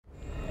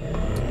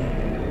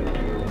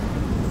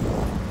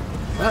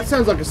That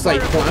sounds like a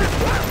safe plan.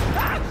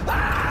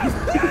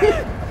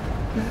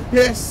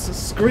 Yes,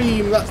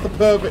 scream. That's the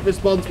perfect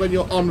response when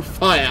you're on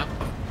fire.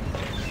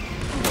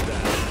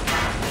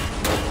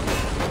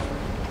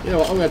 You know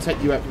what? I'm going to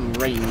take you out from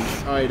range.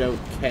 I don't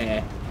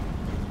care.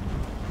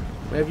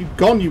 Where have you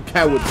gone, you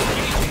cowards?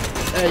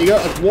 There you go.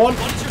 That's one.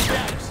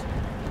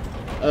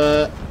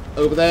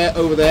 Over there, and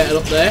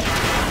up there.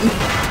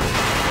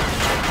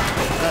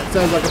 That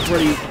sounds like a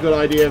pretty good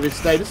idea of his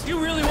status. You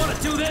really want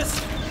to do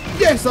this?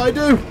 Yes, I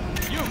do.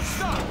 You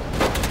stop.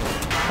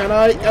 Can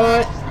I?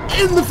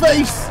 In the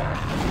face!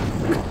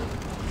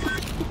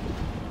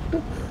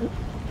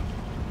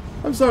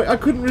 I'm sorry, I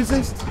couldn't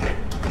resist.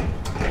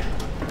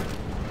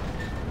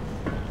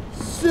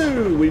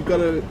 So, we've got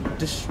to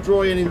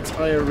destroy an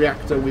entire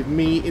reactor with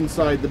me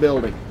inside the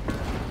building.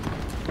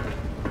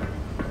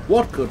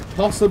 What could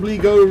possibly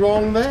go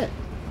wrong there?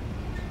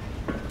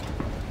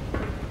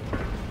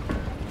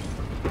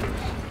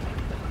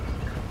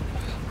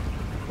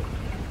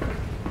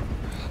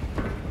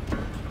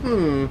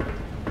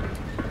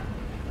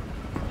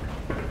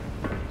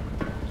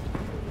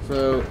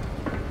 So,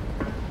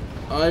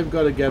 I've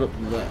got to get up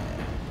there.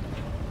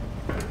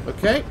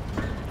 Okay.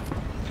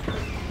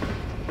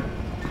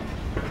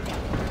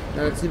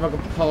 Now let's see if I can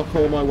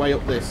parkour my way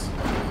up this.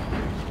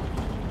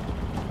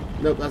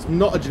 Nope, that's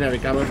not a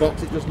generic ammo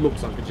box. It just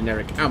looks like a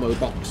generic ammo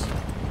box.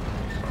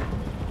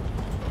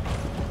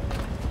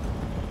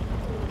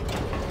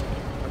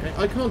 Okay,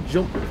 I can't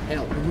jump with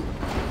hell.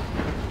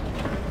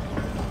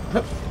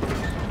 Hup.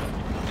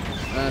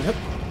 And hup.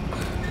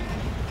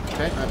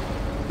 Okay,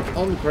 I'm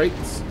on the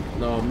crates.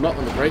 No, I'm not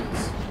on the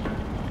crates.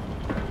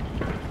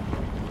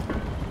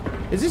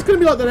 Is this going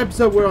to be like that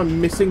episode where I'm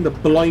missing the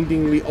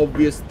blindingly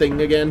obvious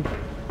thing again?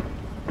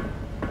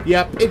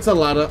 Yep, it's a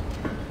ladder.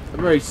 A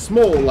very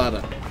small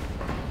ladder.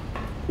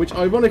 Which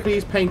ironically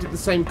is painted the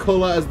same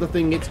colour as the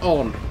thing it's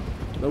on.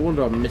 No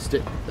wonder I missed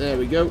it. There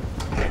we go.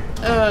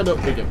 And up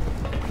we go.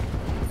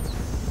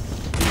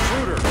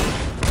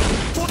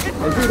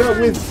 I'll do that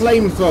with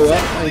flamethrower.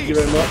 Thank you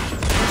very much.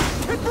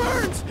 It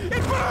burns!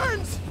 It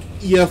burns!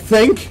 You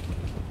think?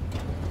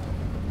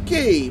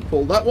 Okay,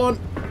 pull that one.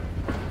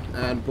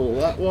 And pull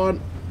that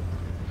one.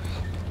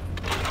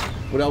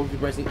 Would I be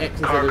pressing X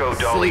instead Cargo of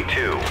Dolly C?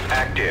 2,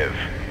 active.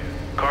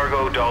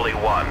 Cargo Dolly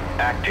 1,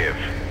 active.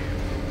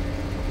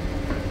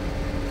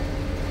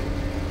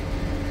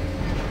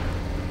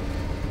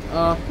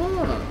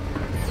 Aha.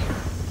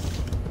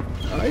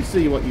 I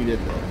see what you did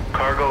there.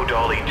 Cargo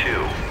Dolly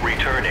 2,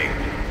 returning.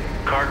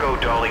 Cargo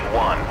Dolly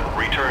 1,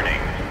 returning.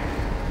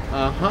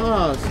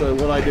 Aha, so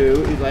what I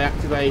do is I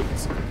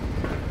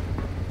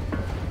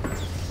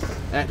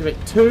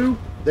activate 2,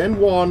 then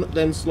 1,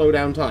 then slow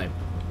down time.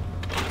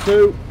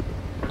 2.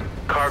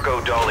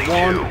 Cargo Dolly 2,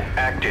 1.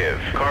 active.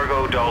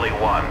 Cargo Dolly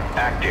 1,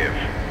 active.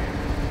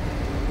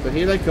 So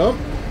here they come.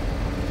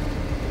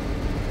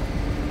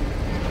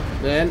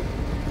 Then,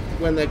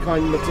 when they're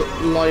kind enough to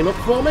line up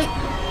for me,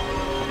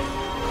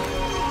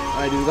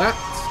 I do that,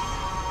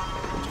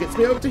 which gets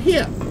me over to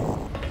here.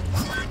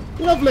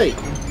 Lovely.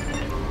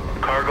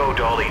 Cargo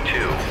Dolly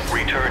 2,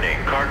 returning.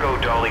 Cargo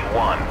Dolly 1,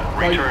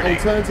 Find returning.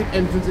 alternative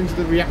entrance into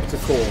the reactor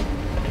core.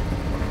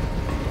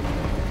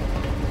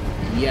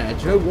 Yeah, do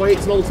you know why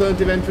it's an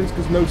alternative entrance?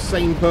 Because no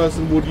sane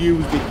person would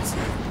use it.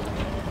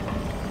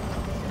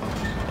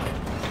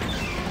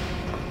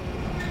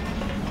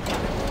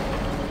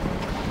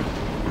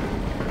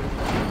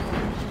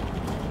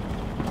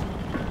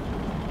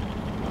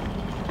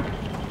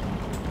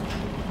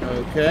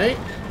 Okay.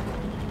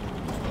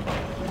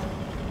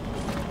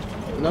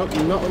 Nope,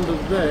 not under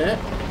there.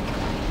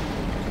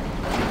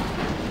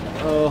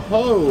 Oh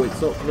ho,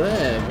 it's up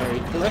there. Very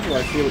clever,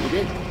 I see what you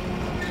did.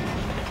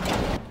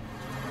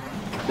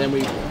 Then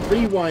we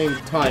rewind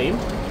time.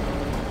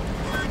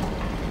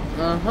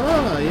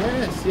 Aha,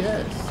 yes,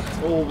 yes. It's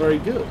all very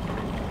good.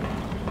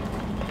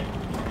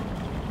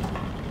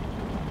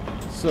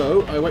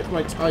 So, I wait for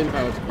my time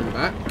power to come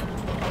back.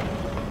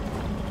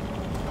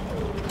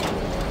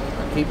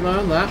 And keep an eye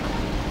on that.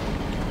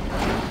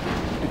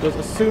 Because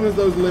as soon as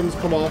those limbs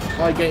come off,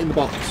 I get in the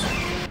box.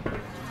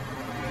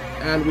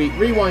 And we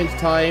rewind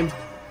time.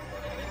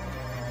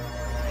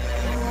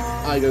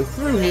 I go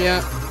through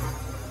here.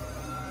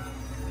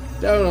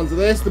 Down onto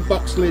this, the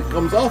box lid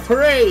comes off.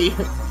 Hooray!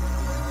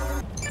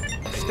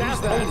 Stop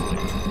that!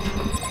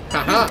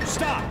 Haha!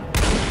 Stop!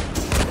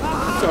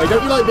 Sorry,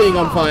 don't you like being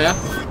on fire?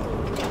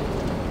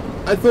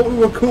 I thought we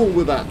were cool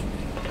with that.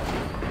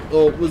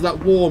 Or was that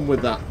warm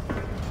with that?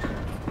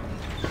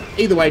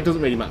 Either way, it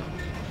doesn't really matter.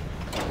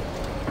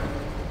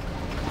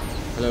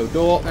 Hello,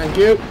 door, thank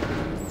you.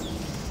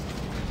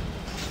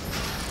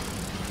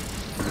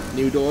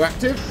 New door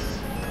active.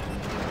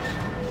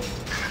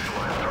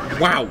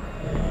 Wow.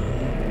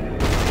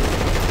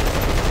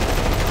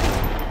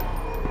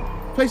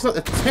 Place like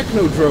the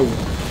Technodrome.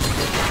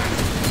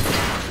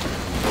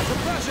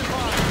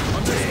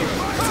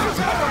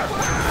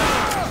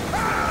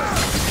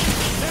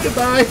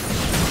 Goodbye.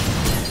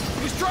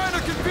 He's trying to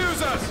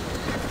confuse us.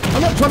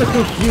 I'm not trying to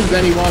confuse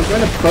anyone. I'm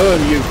trying to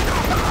burn you.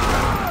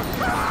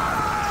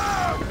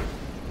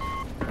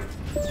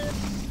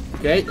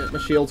 Okay, let my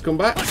shields come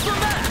back.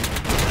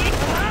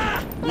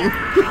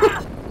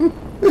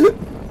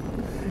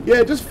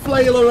 Yeah, just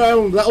flail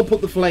around. That'll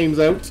put the flames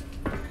out.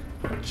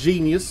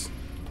 Genius.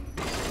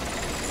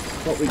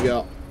 What we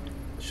got?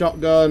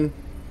 Shotgun.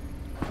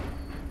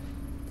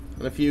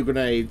 And a few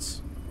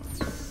grenades.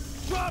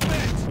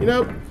 You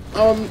know,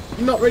 I'm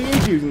not really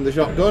into using the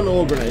shotgun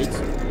or grenades.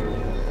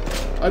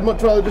 I'd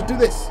much rather just do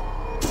this.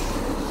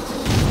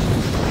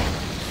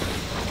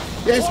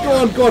 Yes, go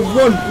on,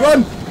 run,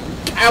 run!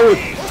 Coward!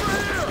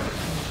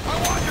 I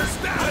want your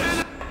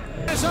status!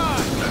 It's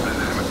on!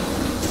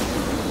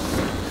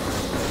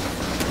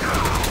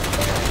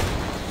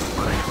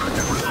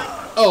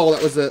 Oh,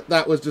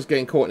 that was just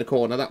getting caught in a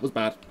corner. That was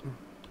bad.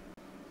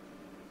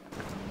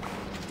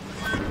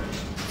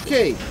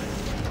 Okay,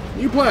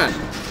 new plan.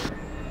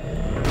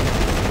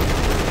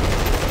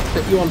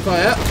 Set you on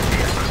fire.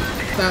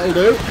 That'll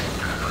do.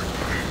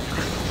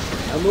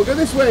 And we'll go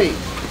this way.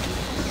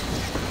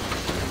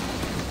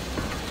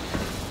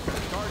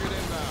 Target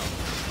inbound.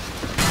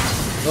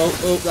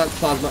 Oh, that's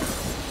plasma.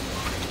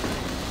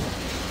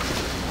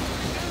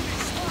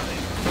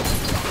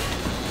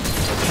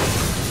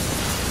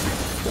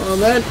 Come on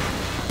then.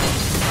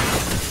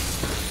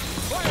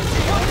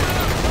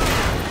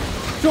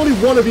 Surely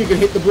one of you can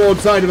hit the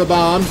broadside of a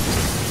barn.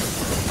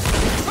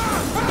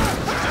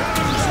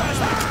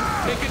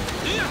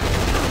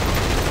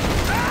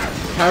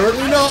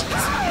 Apparently not.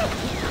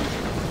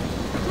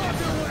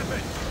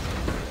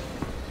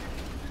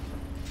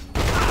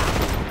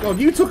 God,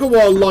 you took a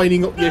while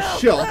lining up your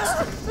shot.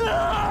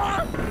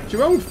 It's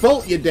your own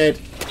fault you're dead.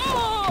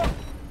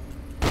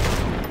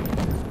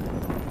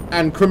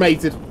 And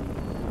cremated.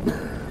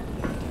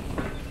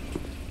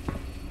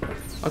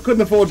 I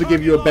couldn't afford to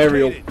give you a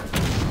burial.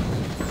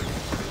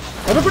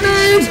 Have a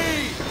grenade!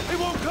 It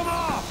won't come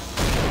off!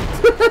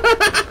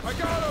 I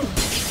got him!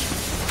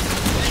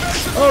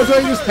 Oh, so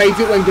you just hate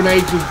it when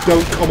grenades just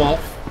don't come off.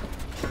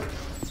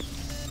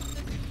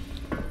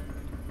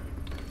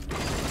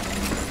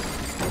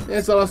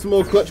 Yes, I'll have some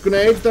more clutch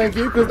grenades, thank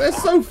you, because they're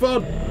so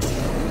fun.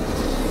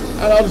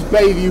 And I'll just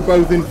bathe you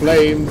both in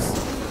flames.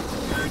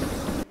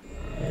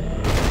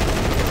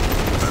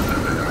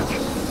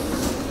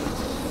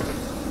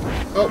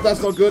 Oh,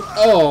 that's not good.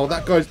 Oh,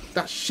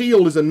 that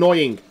shield is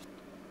annoying.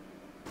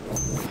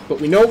 But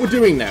we know what we're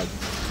doing now.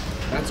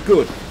 That's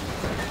good.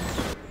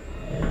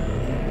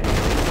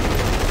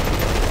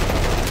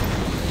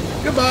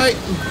 Goodbye.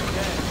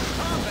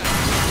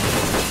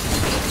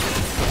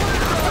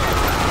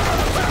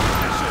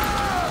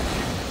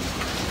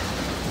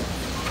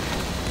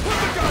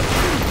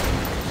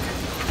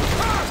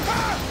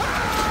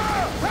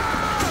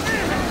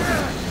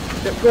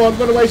 Yep, go on,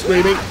 run away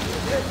screaming.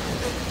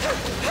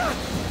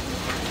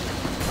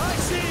 I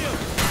see him!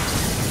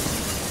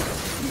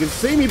 You can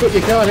see me, but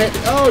you can't hit me.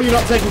 Oh, you're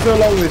not taking so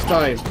long this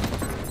time.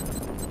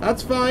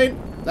 That's fine.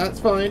 That's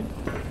fine.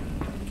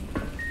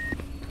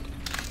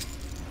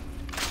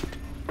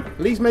 At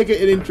least make it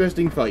an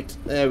interesting fight.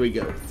 There we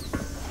go.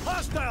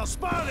 Hostile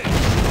spotted!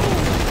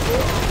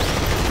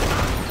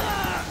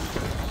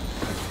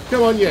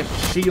 Come on, you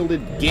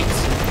shielded git.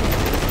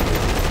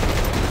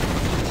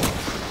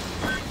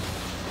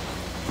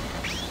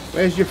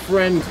 Where's your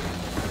friend?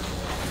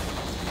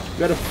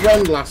 You had a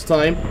friend last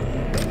time.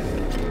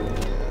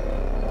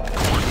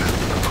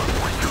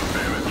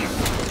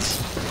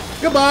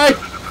 Goodbye!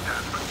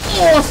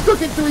 Oh, I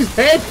stuck it to his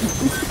head!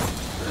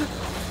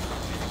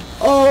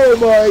 Oh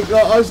my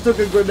god, I stuck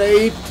a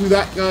grenade to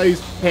that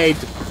guy's head.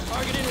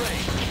 Target in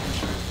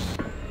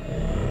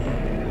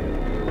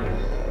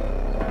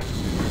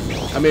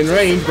range. I'm in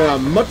range, but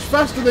I'm much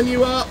faster than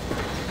you are.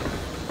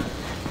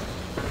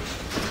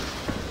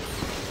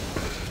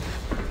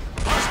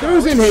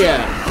 Who's in here?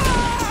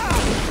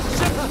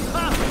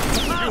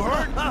 You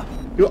hurt?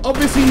 You're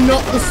obviously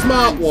not the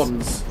smart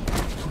ones.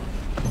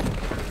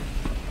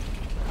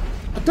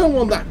 I don't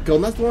want that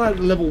gun. That's the one I had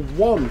at level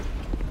 1.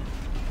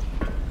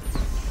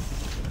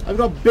 I've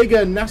got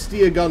bigger,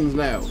 nastier guns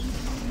now.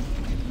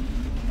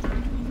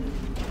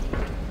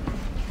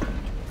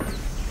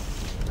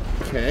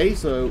 Okay,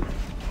 so...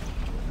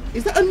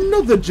 Is that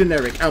another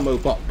generic ammo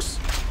box?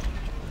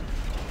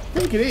 I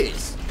think it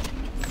is.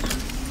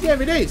 Yeah,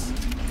 it is.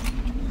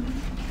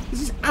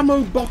 This is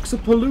Ammo Boxer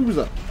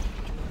Palooza.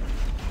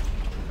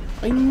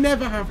 I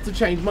never have to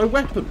change my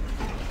weapon.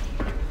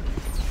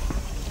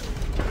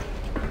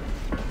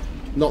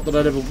 Not that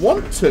I'd ever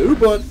want to,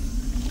 but...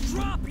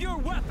 Drop your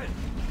weapon!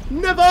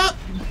 Never!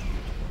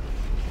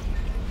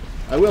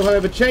 I will,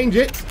 however, change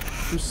it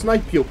to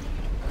snipe you.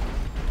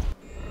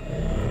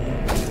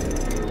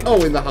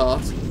 Oh, in the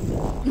heart.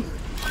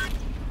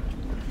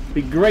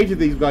 Be great if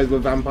these guys were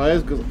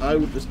vampires, because I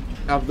would just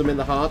have them in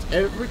the heart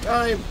every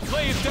time.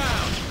 Lay it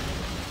down!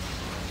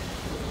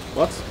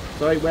 What?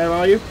 Sorry, where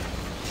are you?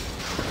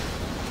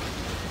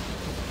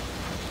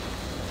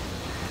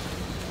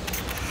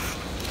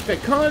 Okay,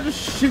 can't I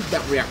just shoot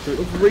that reactor? It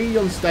looks really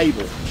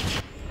unstable.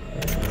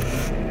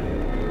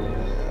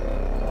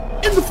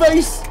 In the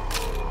face!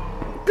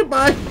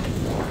 Goodbye!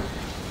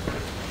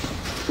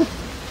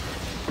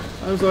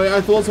 I'm sorry,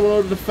 I thought someone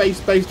ordered a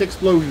face-based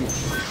explosion.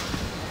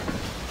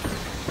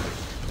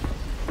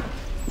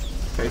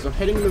 Okay, so I'm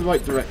heading in the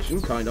right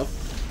direction, kind of.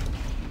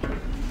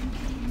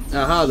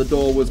 Aha, the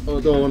door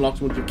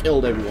unlocks once you've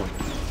killed everyone.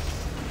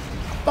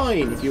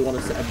 Fine, if you want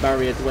to set a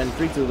barrier to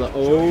entry to the...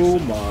 Oh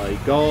my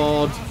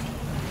god.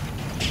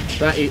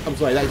 That is... I'm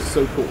sorry, that is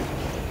so cool.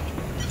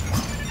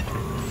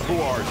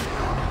 Who are you?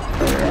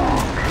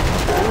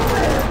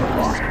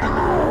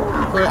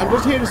 Sorry, I'm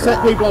just here to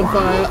set people on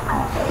fire.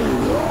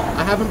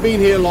 I haven't been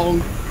here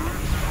long.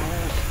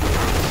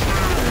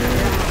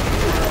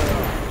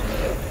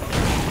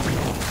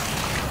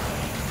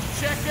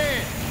 Check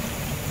in.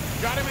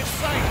 Got him in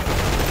sight.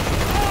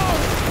 Oh!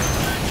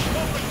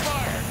 Open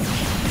fire.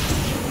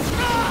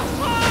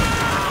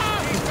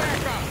 He's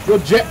back up. Your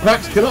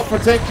jetpacks cannot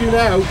protect you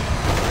now.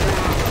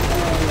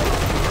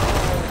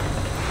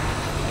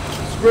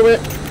 Screw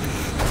it.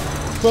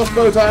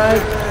 Crossbow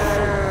tag.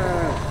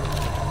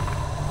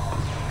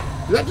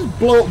 Did that just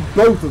blow up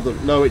both of them?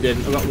 No, it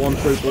didn't. I've got one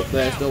troop up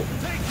there still.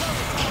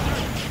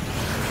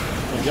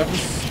 You have to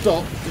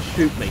stop to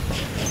shoot me.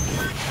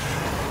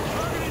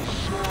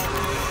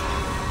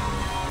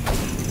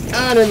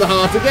 And in the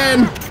heart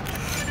again.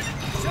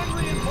 Send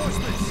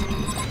reinforcements.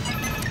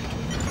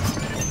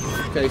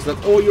 Okay, so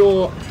that's all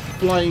your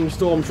flying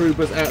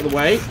stormtroopers out of the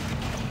way.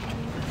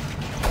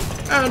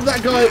 And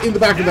that guy in the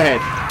back of the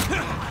head.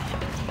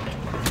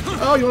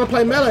 Oh, you want to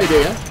play melee, do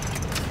you?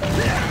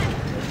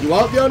 You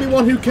aren't the only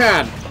one who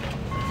can.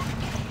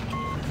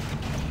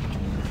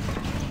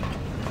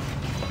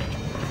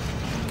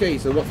 Okay,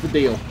 so what's the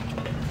deal?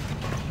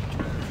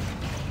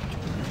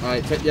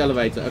 Alright, take the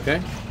elevator,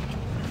 okay.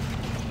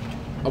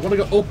 I want to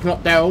go up,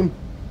 not down.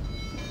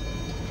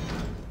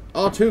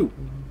 R2.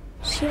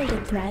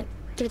 Shielded threat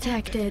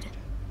detected.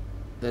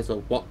 There's a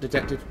what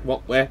detected?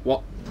 What? Where?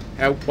 What?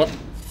 How? What?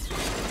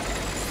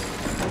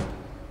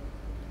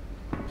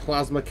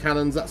 Plasma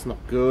cannons, that's not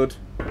good.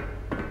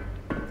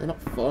 They're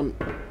not fun.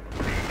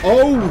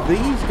 Oh,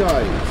 these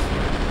guys.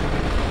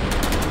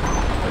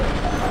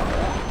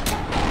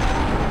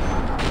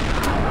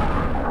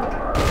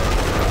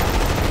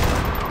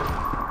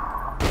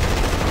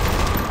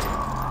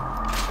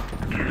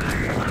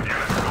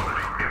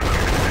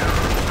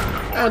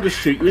 I'll just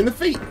shoot you in the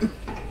feet.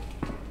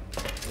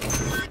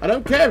 I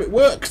don't care, it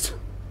works.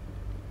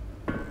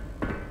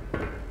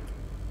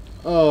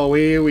 Oh,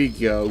 here we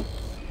go.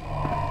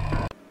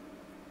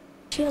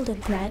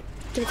 Shielded threat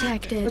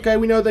detected. Okay,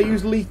 we know they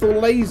use lethal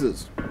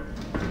lasers.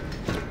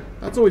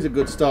 That's always a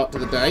good start to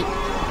the day.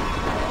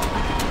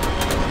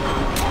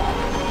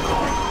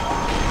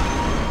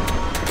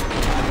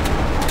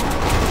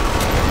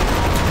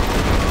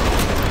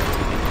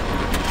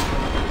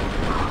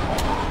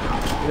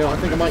 You know, I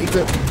think I might need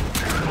to...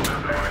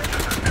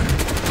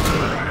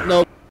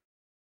 No.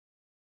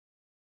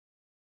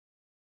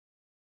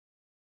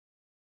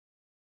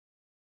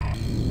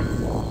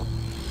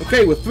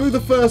 Okay, we're through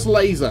the first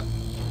laser.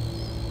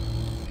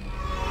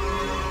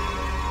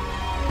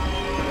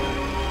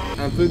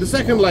 And through the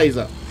second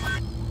laser.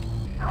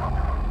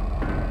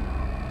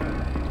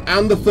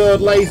 And the third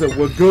laser.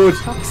 We're good.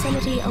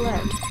 Proximity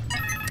alert.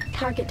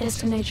 Target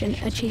destination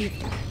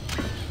achieved.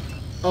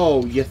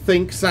 Oh, you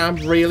think, Sam?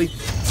 Really?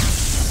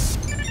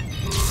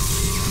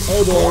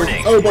 Oh, balls.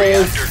 Warning. Oh, balls.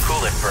 Reactor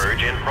coolant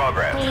purge in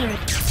progress.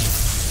 Alert.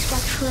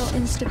 Structural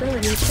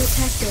instability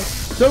detected.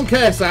 Don't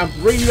care, Sam.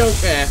 Really don't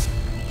care.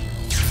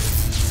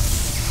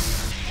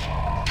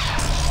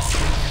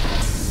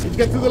 Let's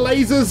get through the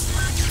lasers.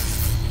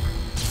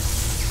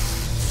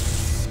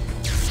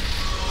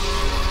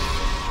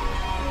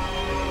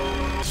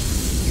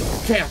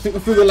 Okay, I think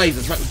we're through the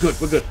lasers. Right, we're good,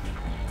 we're good.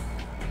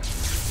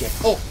 Get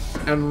up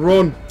and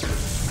run.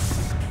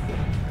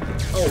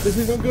 Oh, this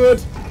isn't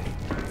good.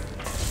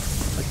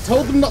 I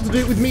told them not to do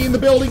it with me in the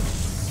building.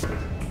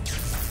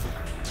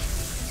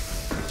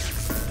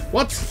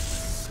 What?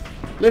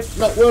 Lift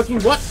not working,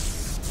 what?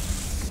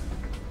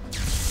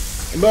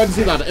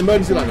 Emergency ladder,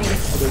 emergency ladder.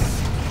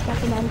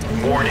 Recommend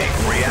Warning.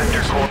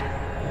 Reactor core.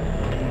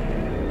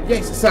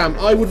 Yes, Sam,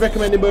 I would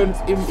recommend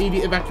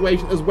immediate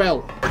evacuation as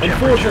well.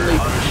 Unfortunately,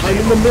 I'm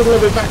in the middle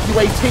of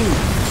evacuating.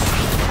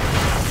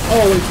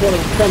 Oh, it's one of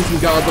the quantum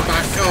guards are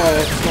back. Oh,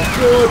 it's not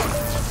good.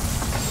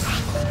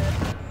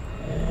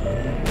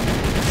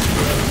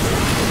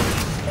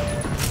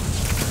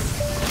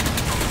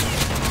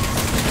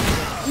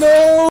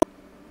 No!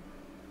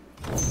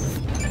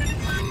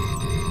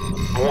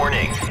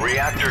 Warning.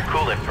 Reactor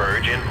coolant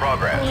purge in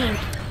progress. Alert.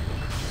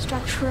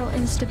 Structural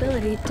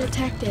instability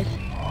detected.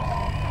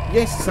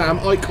 Yes, Sam,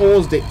 I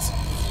caused it.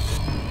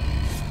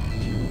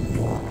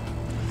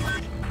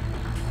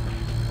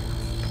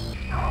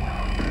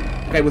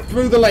 Okay, we're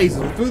through the lasers.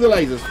 We're through the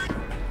lasers.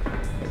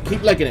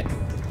 Keep legging it.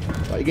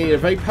 Right, you're getting a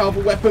very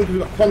powerful weapon because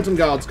we've got quantum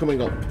guards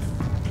coming up.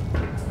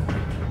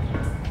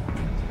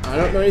 I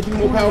don't know anything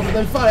more powerful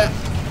than fire.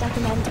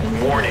 Recommend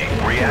immediate Warning.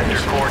 Reactor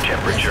core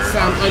temperature.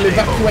 Sam, I'm unstable.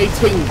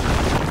 evacuating.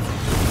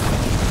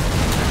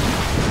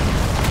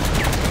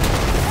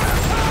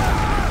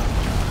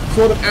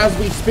 Sort of as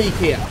we speak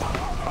here.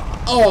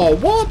 Oh,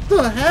 what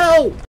the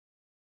hell?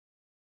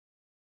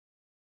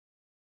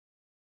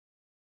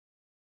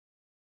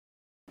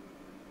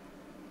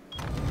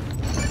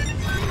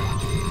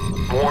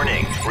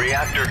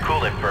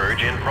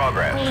 Charge in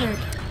progress. Alert.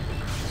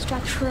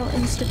 Structural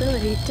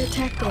instability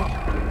detected.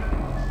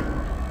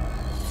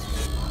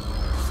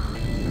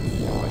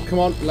 Come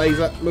on,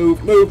 laser.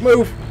 Move, move,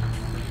 move!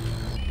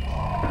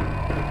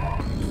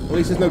 At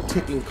least there's no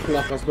ticking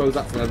clock. I suppose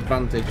that's an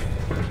advantage.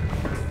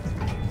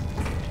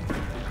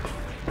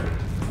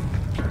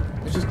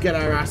 Let's just get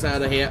our ass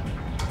out of here.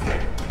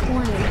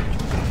 Warning.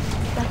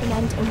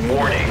 Recommend immediate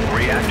Warning,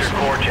 reactor evacuation.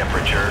 core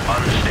temperature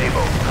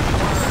unstable.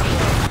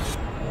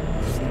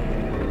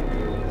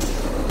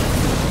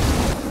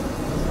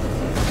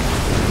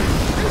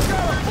 He's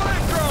got a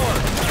flamethrower!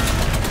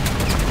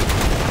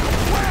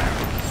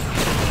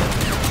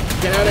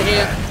 Get out of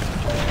here.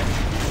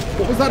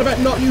 What was that about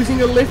not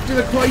using a lift in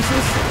a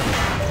crisis?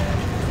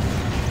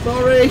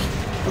 Sorry.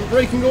 I'm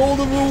breaking all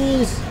the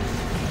rules.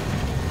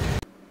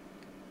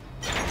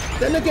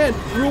 Then again,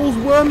 rules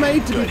were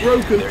made to be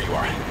broken. There you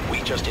are.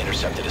 We just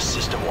intercepted a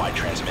system-wide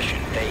transmission.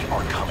 They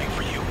are coming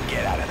for you.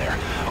 Get out of there.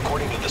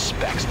 According to the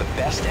specs, the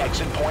best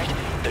exit point,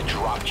 the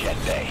drop jet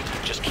bay.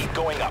 Just keep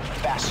going up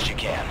fast as you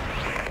can.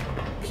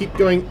 Keep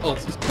going up.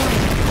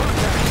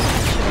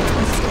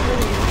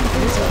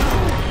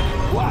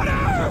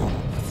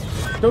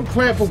 Water! Don't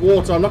cry out for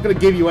water. I'm not going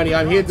to give you any.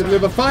 I'm here to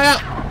deliver fire.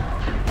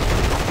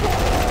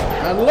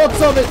 And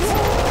lots of it.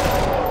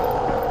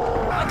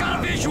 I got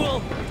a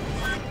visual.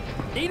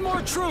 Need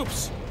more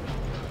troops.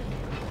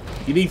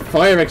 You need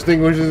fire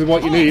extinguishers is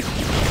what you need.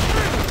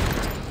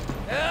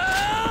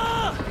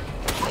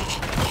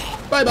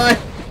 Bye-bye.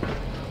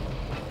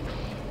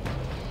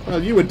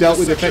 Well, you were dealt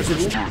with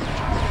effectively.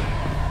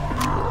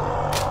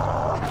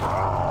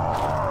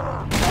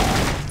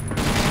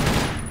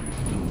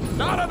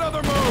 Not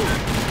another move!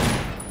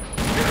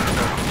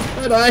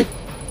 Bye-bye.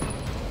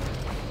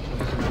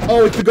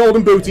 Oh, it's the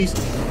golden booties.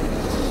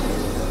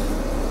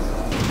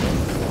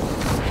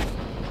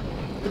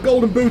 The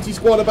golden booty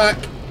squad are back.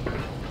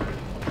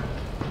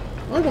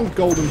 I want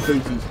golden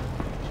booties.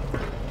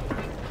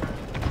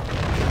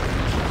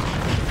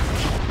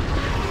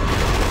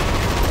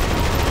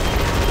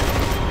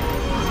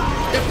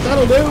 Yep,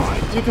 that'll do.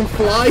 You can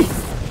fly.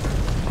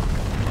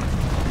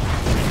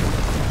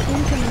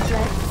 Incoming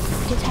threat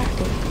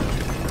detected.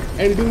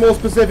 Anything more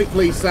specific,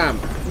 please, Sam?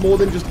 More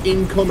than just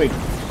incoming.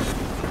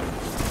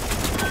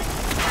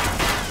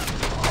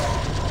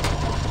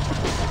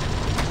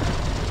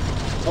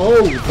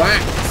 Oh,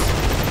 that.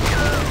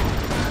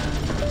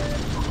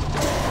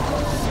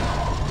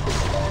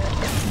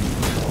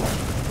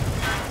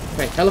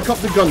 Okay,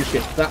 helicopter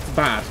gunship. That's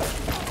bad.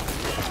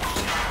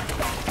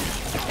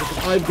 Because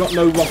I've got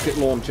no rocket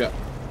launcher.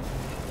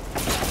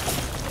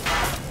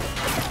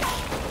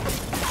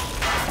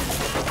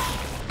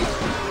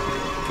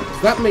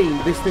 Does that mean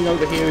this thing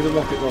over here is a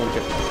rocket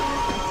launcher?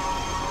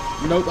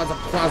 Nope, that's a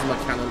plasma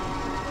cannon.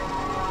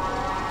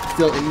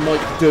 Still, it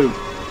might do.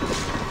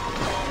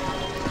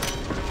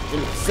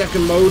 In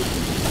second mode.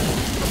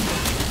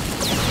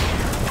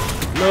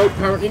 No,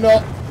 apparently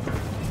not.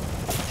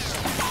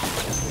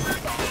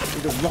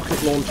 Need a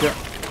rocket launcher.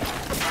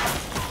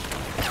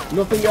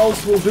 Nothing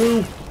else will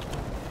do.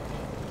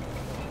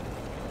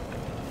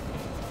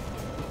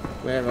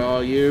 Where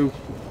are you?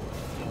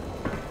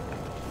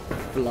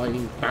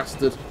 Flying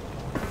bastard.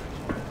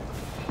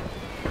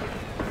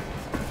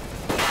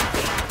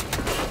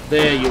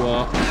 There you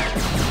are.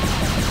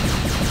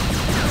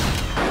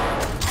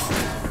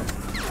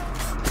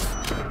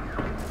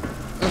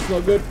 That's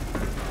not good.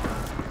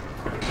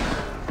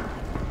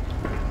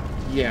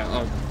 Yeah,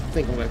 I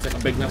think I'm going to take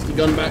a big nasty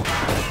gun back.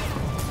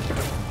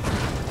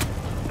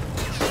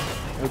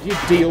 How do you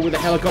deal with a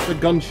helicopter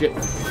gunship?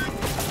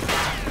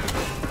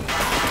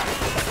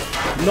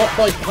 Not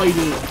by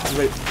hiding...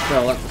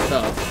 Well, that's the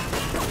start.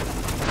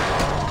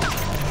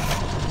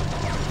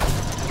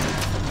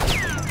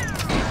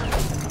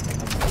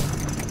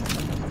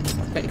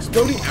 Okay,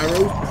 exploding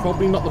arrows,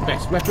 probably not the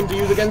best weapon to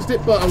use against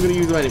it, but I'm going to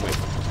use them anyway.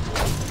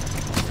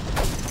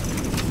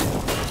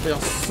 They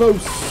are so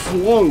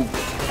slow.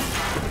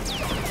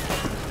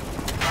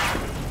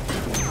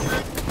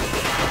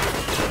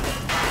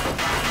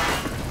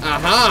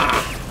 Aha!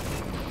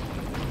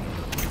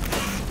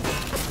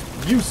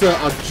 You, sir,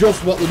 are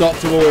just what the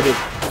doctor ordered.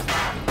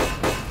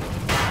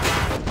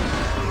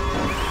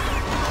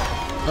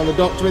 And the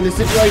doctor in this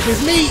situation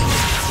is me!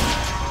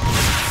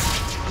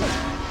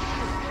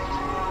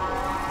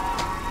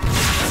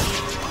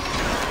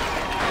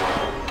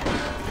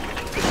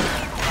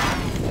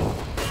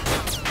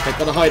 Okay,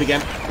 gotta hide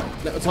again.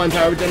 Let the time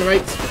power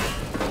regenerate.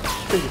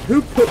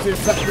 Who puts this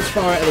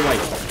far out of the way?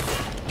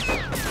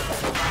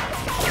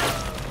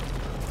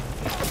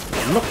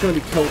 I'm not going to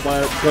be killed by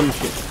a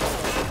gunship.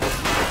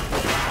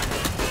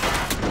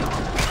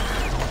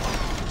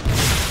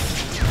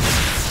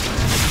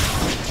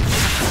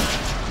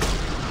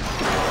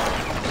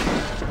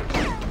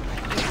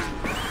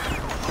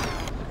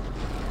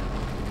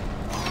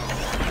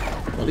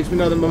 Well, at least we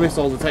know that my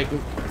missiles are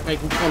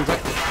making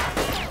contact.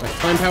 Right,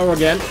 time power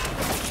again.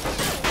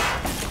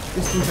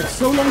 This thing takes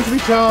so long to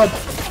recharge.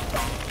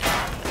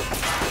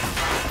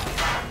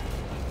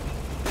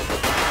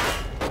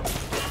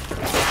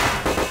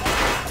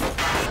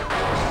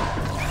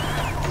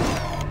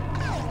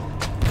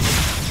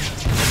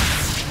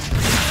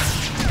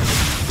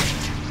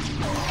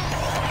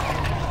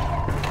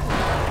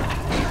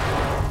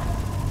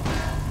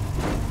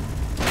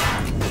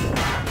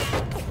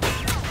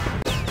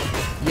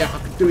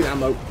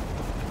 ammo.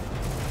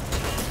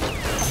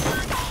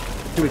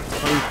 Do it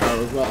time power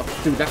as well.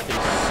 Dude, that thing's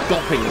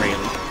stopping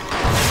really.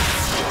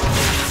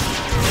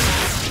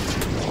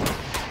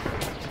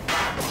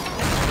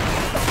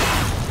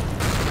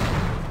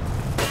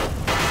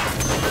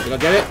 Did I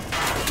get it?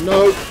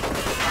 No.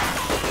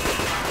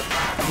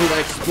 I think that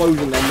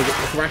explosion then was it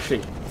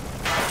crashing.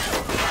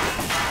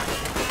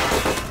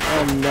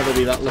 I'll never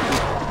be that lucky.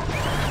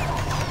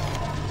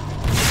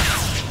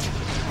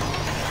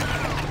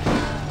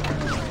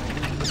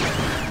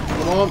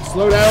 Come on,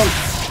 slow down.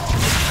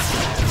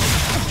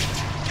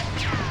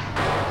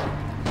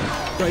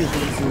 Strange that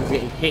this thing's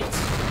getting hit.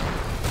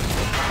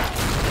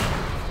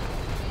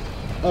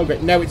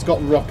 Okay, now it's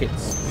got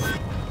rockets.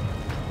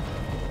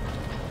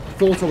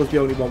 Thought I was the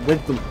only one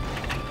with them.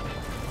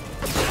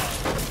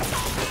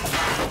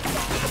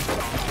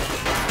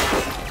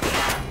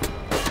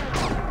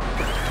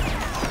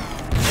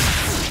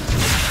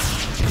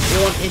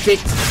 Go on, hit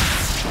it.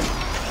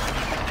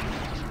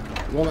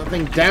 You want that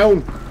thing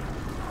down?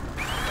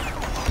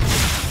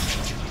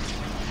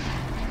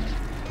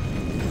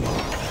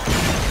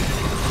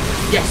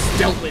 Yes,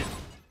 dealt with.